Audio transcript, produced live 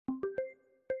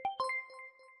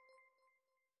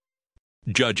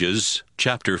Judges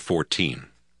chapter 14.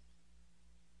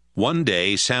 One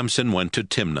day Samson went to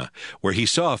Timnah, where he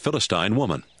saw a Philistine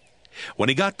woman. When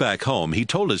he got back home, he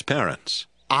told his parents,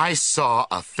 "I saw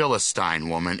a Philistine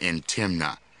woman in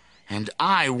Timnah, and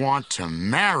I want to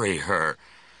marry her.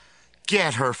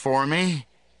 Get her for me."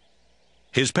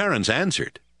 His parents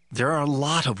answered, "There are a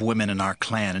lot of women in our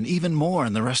clan, and even more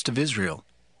in the rest of Israel.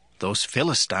 Those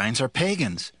Philistines are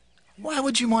pagans. Why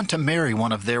would you want to marry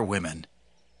one of their women?"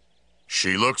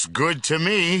 "She looks good to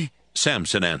me,"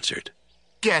 Samson answered.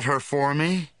 "Get her for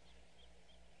me."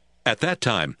 At that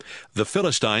time, the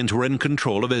Philistines were in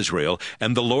control of Israel,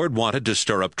 and the Lord wanted to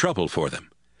stir up trouble for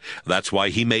them. That's why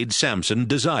he made Samson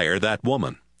desire that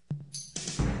woman.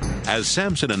 As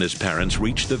Samson and his parents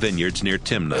reached the vineyards near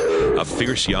Timnah, a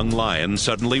fierce young lion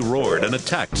suddenly roared and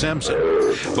attacked Samson.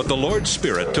 But the Lord's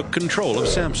Spirit took control of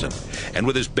Samson, and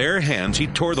with his bare hands he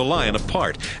tore the lion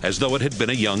apart as though it had been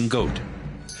a young goat.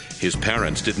 His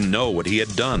parents didn't know what he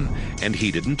had done, and he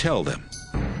didn't tell them.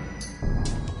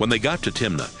 When they got to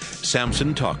Timnah,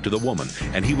 Samson talked to the woman,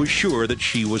 and he was sure that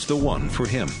she was the one for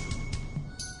him.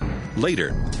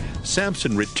 Later,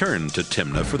 Samson returned to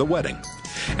Timnah for the wedding,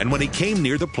 and when he came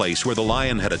near the place where the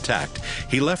lion had attacked,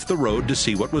 he left the road to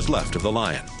see what was left of the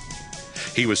lion.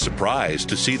 He was surprised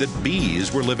to see that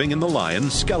bees were living in the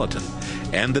lion's skeleton,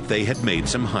 and that they had made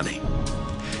some honey.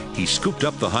 He scooped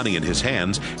up the honey in his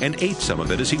hands and ate some of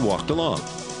it as he walked along.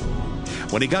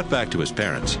 When he got back to his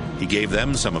parents, he gave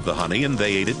them some of the honey and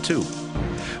they ate it too.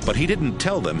 But he didn't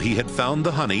tell them he had found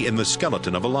the honey in the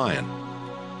skeleton of a lion.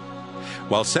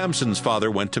 While Samson's father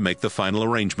went to make the final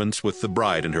arrangements with the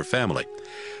bride and her family,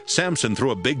 Samson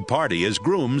threw a big party as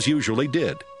grooms usually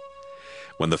did.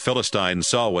 When the Philistines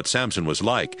saw what Samson was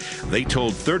like, they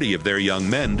told 30 of their young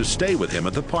men to stay with him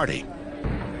at the party.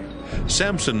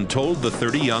 Samson told the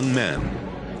 30 young men,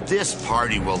 "This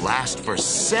party will last for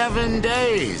 7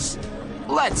 days.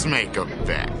 Let's make a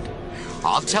bet.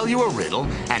 I'll tell you a riddle,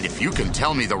 and if you can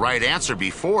tell me the right answer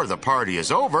before the party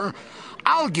is over,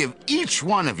 I'll give each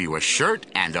one of you a shirt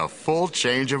and a full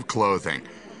change of clothing.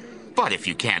 But if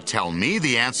you can't tell me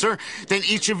the answer, then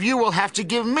each of you will have to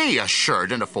give me a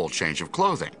shirt and a full change of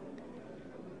clothing."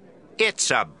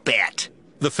 "It's a bet,"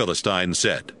 the Philistine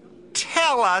said.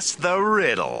 "Tell us the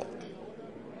riddle."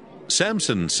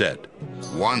 Samson said,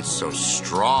 "Once so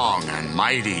strong and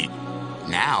mighty,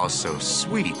 now so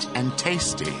sweet and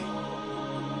tasty."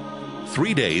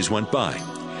 3 days went by,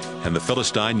 and the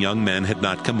Philistine young men had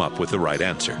not come up with the right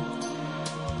answer.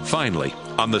 Finally,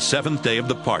 on the 7th day of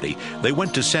the party, they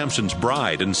went to Samson's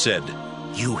bride and said,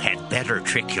 "You had better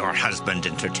trick your husband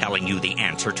into telling you the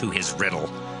answer to his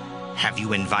riddle. Have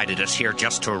you invited us here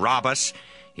just to rob us?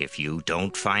 If you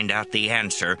don't find out the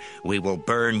answer, we will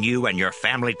burn you and your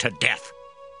family to death."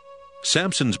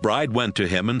 Samson's bride went to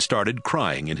him and started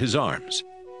crying in his arms.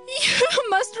 "You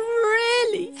must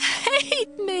really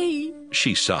hate me,"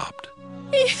 she sobbed.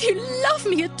 "If you love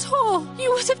me at all, you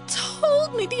would have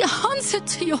told me the answer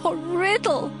to your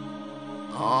riddle."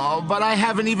 "Oh, but I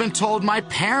haven't even told my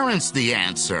parents the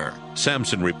answer,"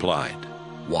 Samson replied.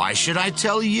 "Why should I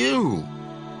tell you?"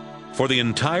 For the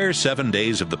entire 7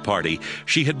 days of the party,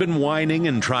 she had been whining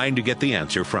and trying to get the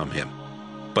answer from him.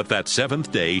 But that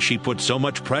 7th day, she put so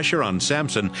much pressure on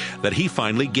Samson that he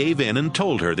finally gave in and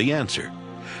told her the answer.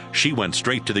 She went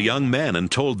straight to the young men and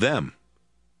told them.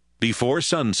 Before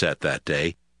sunset that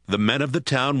day, the men of the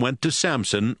town went to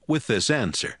Samson with this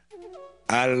answer.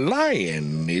 "A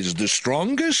lion is the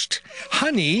strongest,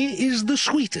 honey is the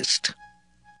sweetest."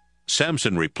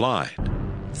 Samson replied,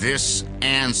 "This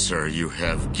answer you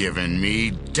have given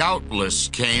me doubtless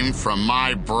came from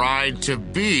my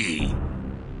bride-to-be."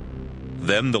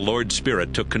 Then the Lord's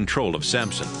Spirit took control of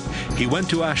Samson. He went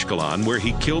to Ashkelon, where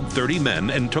he killed 30 men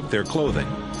and took their clothing.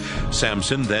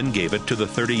 Samson then gave it to the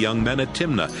 30 young men at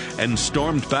Timnah and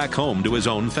stormed back home to his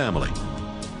own family.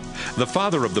 The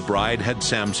father of the bride had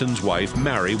Samson's wife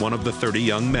marry one of the 30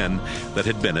 young men that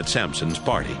had been at Samson's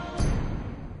party.